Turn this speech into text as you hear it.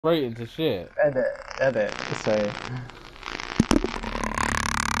straight into shit. Edit. So.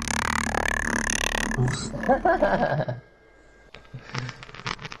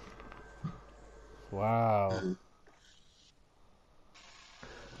 Wow.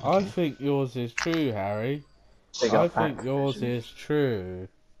 I think yours is true, Harry. I think yours is true.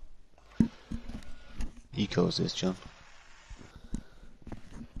 He calls this, John.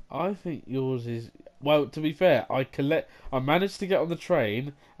 I think yours is... Well, to be fair, I managed to get on the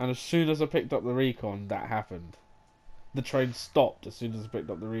train, and as soon as I picked up the recon, that happened. The train stopped as soon as I picked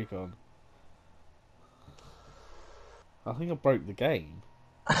up the recon. I think I broke the game.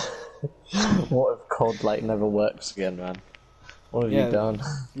 What if COD like never works again, man? What have you done?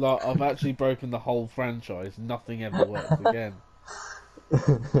 Like, I've actually broken the whole franchise. Nothing ever works again.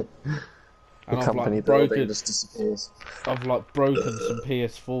 The company building just disappears. I've like broken some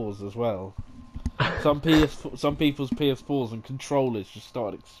PS4s as well. Some people's PS4s and controllers just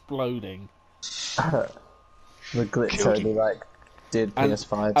started exploding. The glitch only like did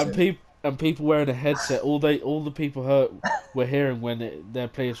PS5. And people wearing a headset. All the people were hearing when their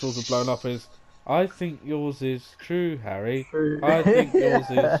PS4s were blown up is, I think yours is true, Harry. True. I think yours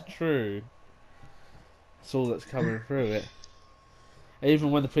is true. That's all that's coming through it. Even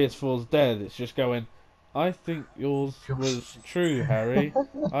when the PS4's dead, it's just going, I think yours was true, Harry.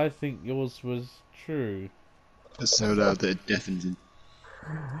 I think yours was true. That's so loud that it deafens him.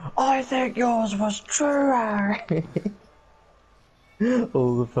 I think yours was true, Harry.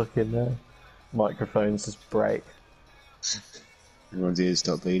 All the fucking microphones just break. Everyone's ears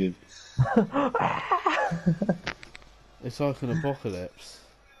start bleeding. It's like an apocalypse.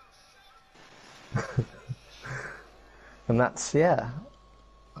 And that's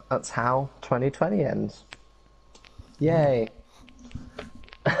how 2020 ends. Yay.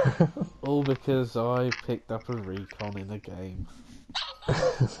 All because I picked up a recon in a game.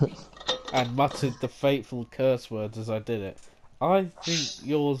 And muttered the fateful curse words as I did it. I think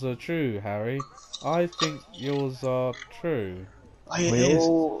yours are true, Harry. I think yours are true. We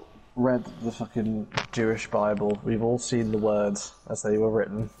all read the fucking Jewish Bible. We've all seen the words as they were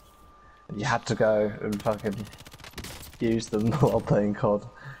written. And you had to go and fucking use them while playing COD.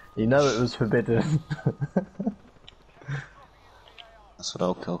 You know it was forbidden. That's what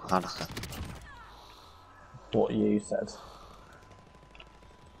I'll call Hanukkah. What you said.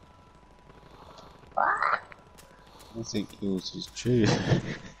 I think yours is true.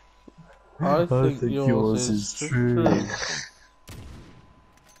 I think yours is true.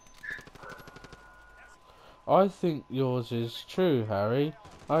 I think yours is true, Harry.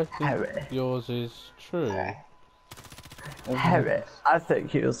 I think yours is true. Harry, I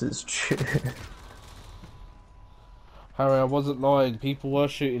think yours is true. Harry, I wasn't lying. People were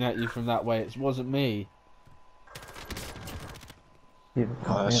shooting at you from that way. It wasn't me.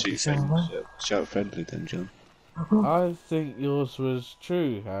 Shout friendly then, John. I think yours was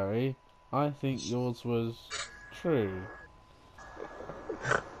true, Harry. I think yours was true.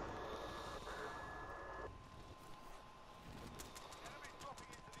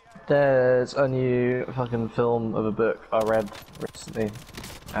 There's a new fucking film of a book I read recently,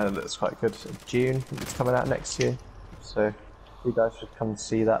 and it looks quite good. In June, it's coming out next year, so you guys should come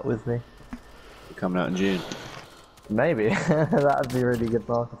see that with me. It's coming out in June. Maybe. That'd be really good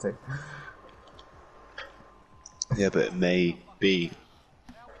marketing. Yeah, but it may be.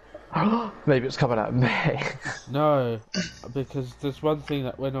 Maybe it's coming out in May. No, because there's one thing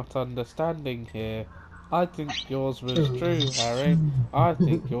that we're not understanding here. I think yours was true, Harry. I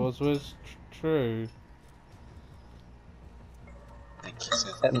think yours was true. Thank you,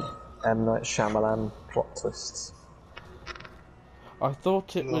 sir. M. Night Shyamalan plot twists. I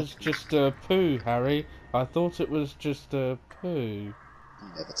thought it was just a poo, Harry. I thought it was just a poo. I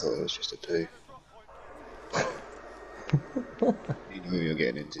never thought it was just a poo. You know who you're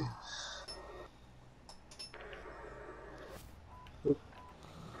getting into.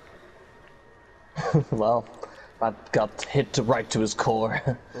 Well, that got hit right to his core.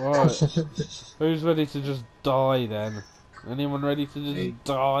 Right. Who's ready to just die then? Anyone ready to just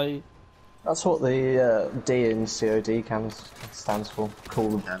die? That's what the D in COD stands for.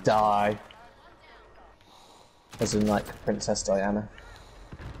 Called die. As in, like, Princess Diana.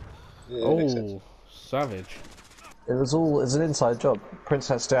 Yeah, Oh, savage. It's an inside job.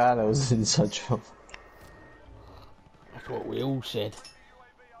 Princess Diana was an inside job. That's what we all said.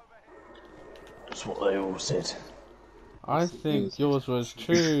 That's what they all said. I think yours was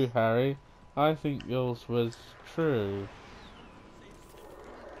true, Harry. I think yours was true.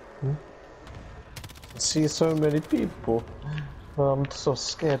 I see so many people. I'm so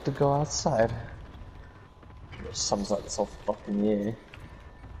scared to go outside. Sums up this whole fucking year.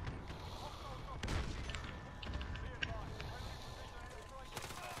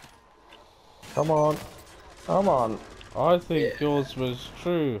 Come on. Come on. I think yours was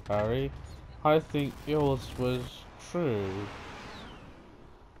true, Harry. I think yours was true.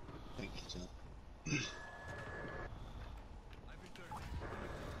 Thank you, John.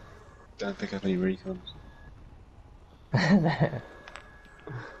 Don't pick up any recons.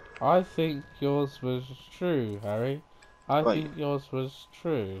 I think yours was true, Harry. I Wait. think yours was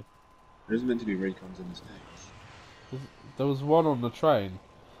true. There isn't meant to be recons in this game. There was one on the train.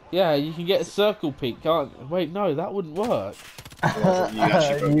 Yeah, you can get a circle peak, can't? Wait, no, that wouldn't work. Yeah, you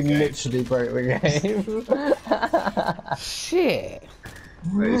actually broke You the game. literally broke the game. Shit.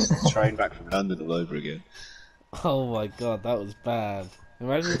 It's the train back from London all over again. Oh my god, that was bad.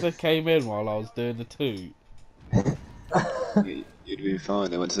 Imagine if they came in while I was doing the toot. You'd be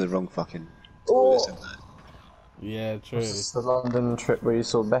fine. They went to the wrong fucking Oh. toilets, didn't Yeah, true. Was this the London trip where you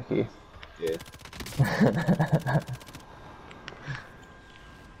saw Becky? they? Yeah.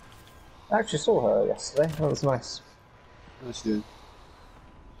 I actually saw her yesterday. That was nice. What's she doing?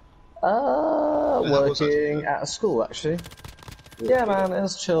 Working at a school actually. Yeah, man, it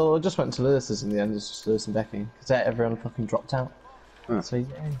was chill. I just went to Lewis's in the end, just Lewis and Becky, because everyone fucking dropped out. Huh. So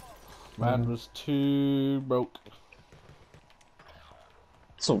yeah. Man was too broke.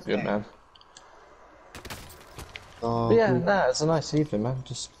 It's all good, man. Oh, But yeah, nah, it's a nice evening, man.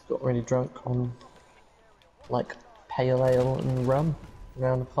 Just got really drunk on, like, pale ale and rum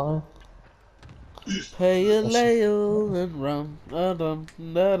around the fire. Pale ale and rum, da-dum,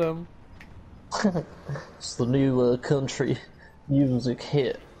 da-dum. It's the new country music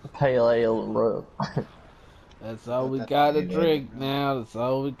hit, pale ale and rum. That's all we got to drink now. That's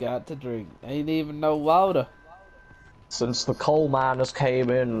all we got to drink. Ain't even no water. Since the coal miners came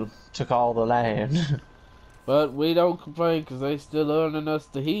in and took all the land. But we don't complain because they still earning us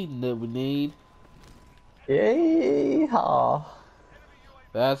the heating that we need. Yeehaw.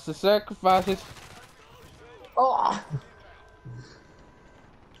 That's the sacrifices. Oh.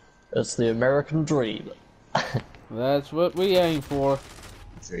 It's the American dream. That's what we aim for.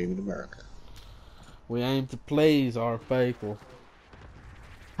 dream in America. We aim to please our people.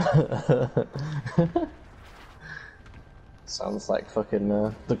 Sounds like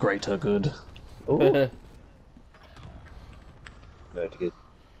fucking the greater good. Ooh. Very good.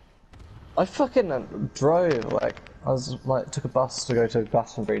 I fucking drove, like, I was like, took a bus to go to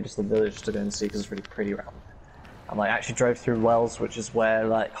Glastonbury, just the village, to go and see because it's really pretty around there. And like, actually drove through Wells, which is where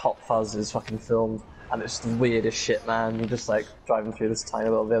like Hot Fuzz is fucking filmed, and it's the weirdest shit, man. You're just like driving through this tiny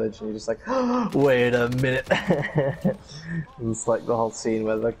little village, and you're just like, wait a minute. And it's like the whole scene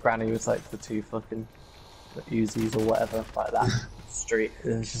where the granny was like the two fucking Uzis or whatever, like that street.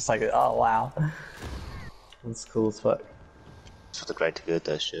 And it's just like, oh wow, that's cool as fuck. It's for the greater good,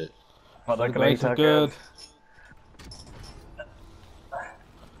 that shit. But the greater good.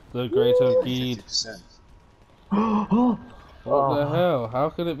 The greater good. 50%. What the hell? How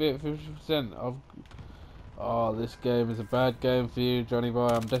could it be at 50%? Oh, this game is a bad game for you, Johnny boy.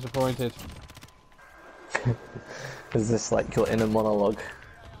 I'm disappointed. Is this like your inner monologue?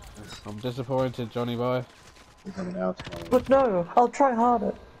 I'm disappointed, Johnny boy. We're coming out tomorrow. But no, I'll try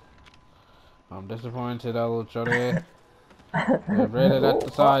harder. I'm disappointed, old Johnny. We've really let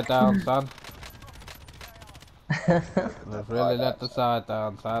the side down, son. We've really let the side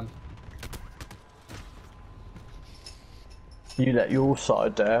down, son. You let your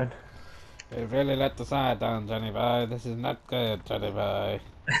side down. We've really let the side down, Johnny boy. This is not good, Johnny boy.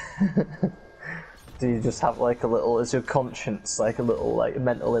 Do you just have like a little, is your conscience like a little like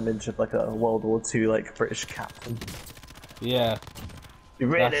mental image of like a World War II like British captain? Yeah. You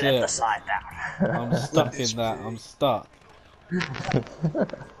really That's let it. the side down. I'm stuck in that. I'm stuck.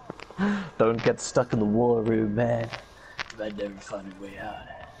 Don't get stuck in the war room, man. You might never find a way out.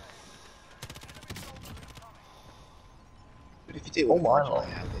 But if you do want to find your way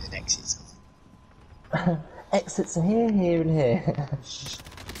out, there's an exit somewhere. Exits are here, here, and here.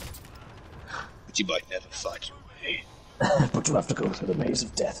 But you might never find your way. But you have to go through the maze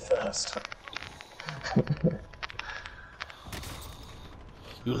of death first.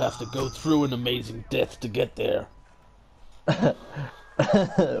 You'll have to go through an amazing death to get there.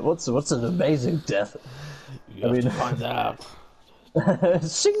 What's an amazing death? You have to find out.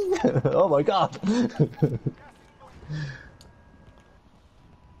 Sing! Oh my god!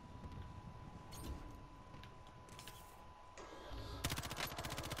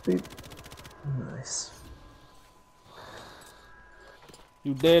 Nice.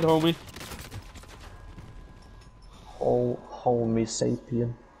 You dead, homie? Homo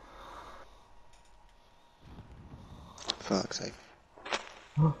sapien. Fuck's sake.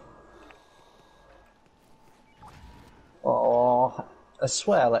 Oh, I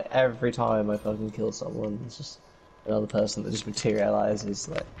swear, like, every time I fucking kill someone, it's just another person that just materializes,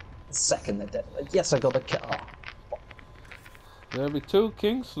 like, the second they're dead. Like, yes, I got the kill. Oh. There'll be 2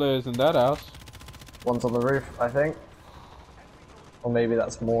 Kingslayers in that house. One's on the roof, I think. Or maybe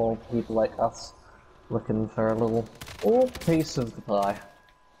that's more people like us looking for a little piece of the pie.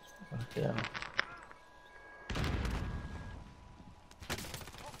 Yeah.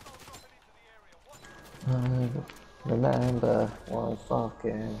 Remember one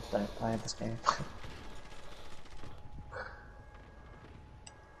fucking don't play this game.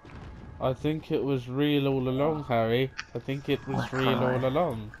 I think it was real all along, Harry. I think it was real all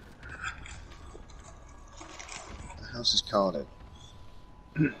along. The house is carded.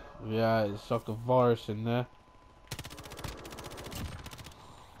 Yeah, it's like a virus in there.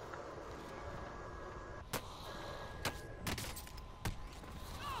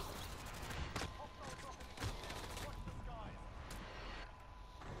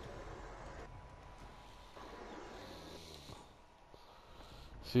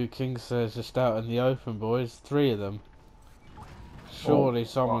 Few Kingslayers just out in the open, boys. 3 of them. Surely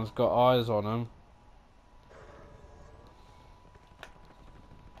someone's got eyes on them.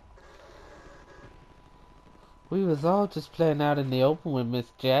 We was all just playing out in the open with Miss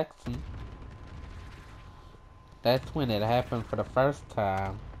Jackson. That's when it happened for the first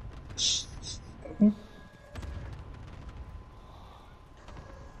time.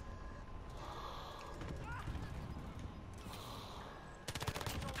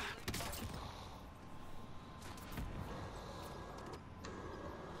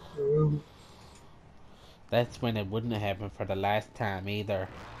 That's when it wouldn't have happened for the last time either.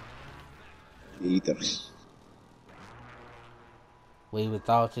 Either. We was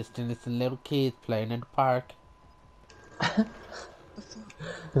all just innocent little kids playing in the park.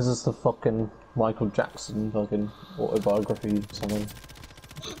 This is the fucking Michael Jackson fucking autobiography or something.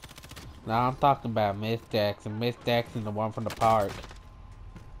 Now I'm talking about Miss Jackson. Miss Jackson, the one from the park.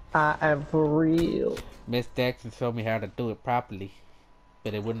 I am for real. Miss Jackson showed me how to do it properly.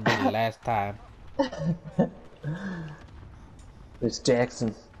 But it wouldn't be the last time. Miss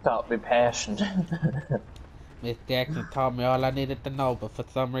Jackson taught me passion. Miss Jackson taught me all I needed to know, but for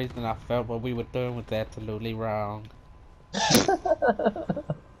some reason I felt what we were doing was absolutely wrong. Is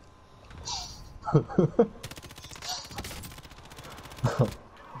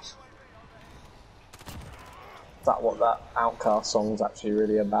that what that Outcast song's actually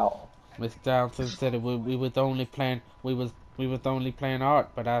really about? Miss Johnson said we was only playing art,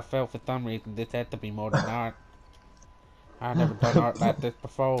 but I felt for some reason this had to be more than art. I've never done art like this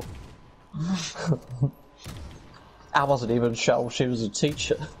before. I wasn't even sure she was a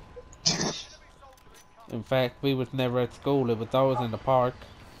teacher. In fact, we was never at school, it was always in the park.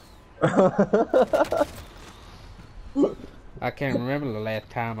 I can't remember the last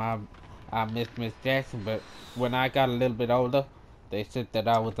time I missed Miss Jackson, but when I got a little bit older, they said that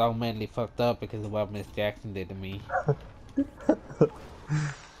I was all mentally fucked up because of what Miss Jackson did to me.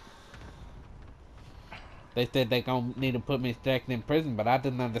 They said they gonna need to put Miss Jackson in prison, but I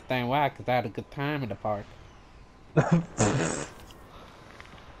didn't understand why, because I had a good time in the park.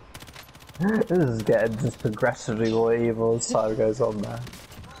 This is getting just progressively more evil as time goes on now.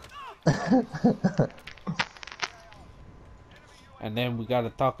 And then we gotta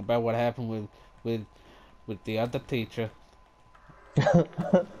talk about what happened with the other teacher.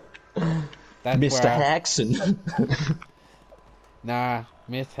 That's Mr. Haxon. Nah,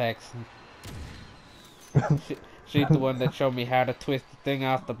 Miss Haxon. She's the one that showed me how to twist the thing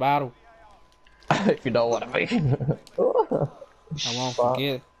off the bottle. If you know what I mean. I won't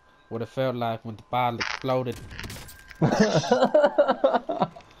forget what it felt like when the bottle exploded.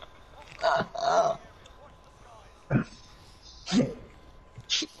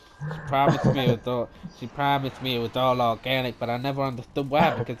 She promised me it was all organic, but I never understood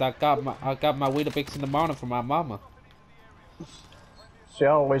why, because I got my Weetabix in the morning from my mama. She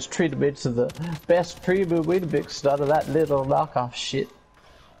always treated me to the best premium Weetabix out of that little knockoff shit.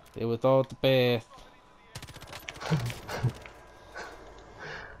 It was all the best.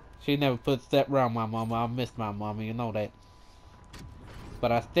 She never put a step around my mama. I miss my mama, you know that.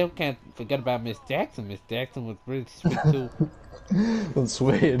 But I still can't forget about Miss Jackson. Miss Jackson was really sweet too. That's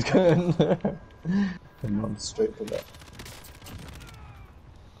weird, going there. I'm straight for that.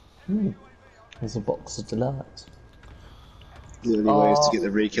 There's a box of delights. The only way is to get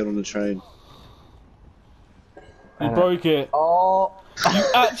the recon on the train. You broke it. Oh! You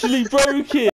actually broke it!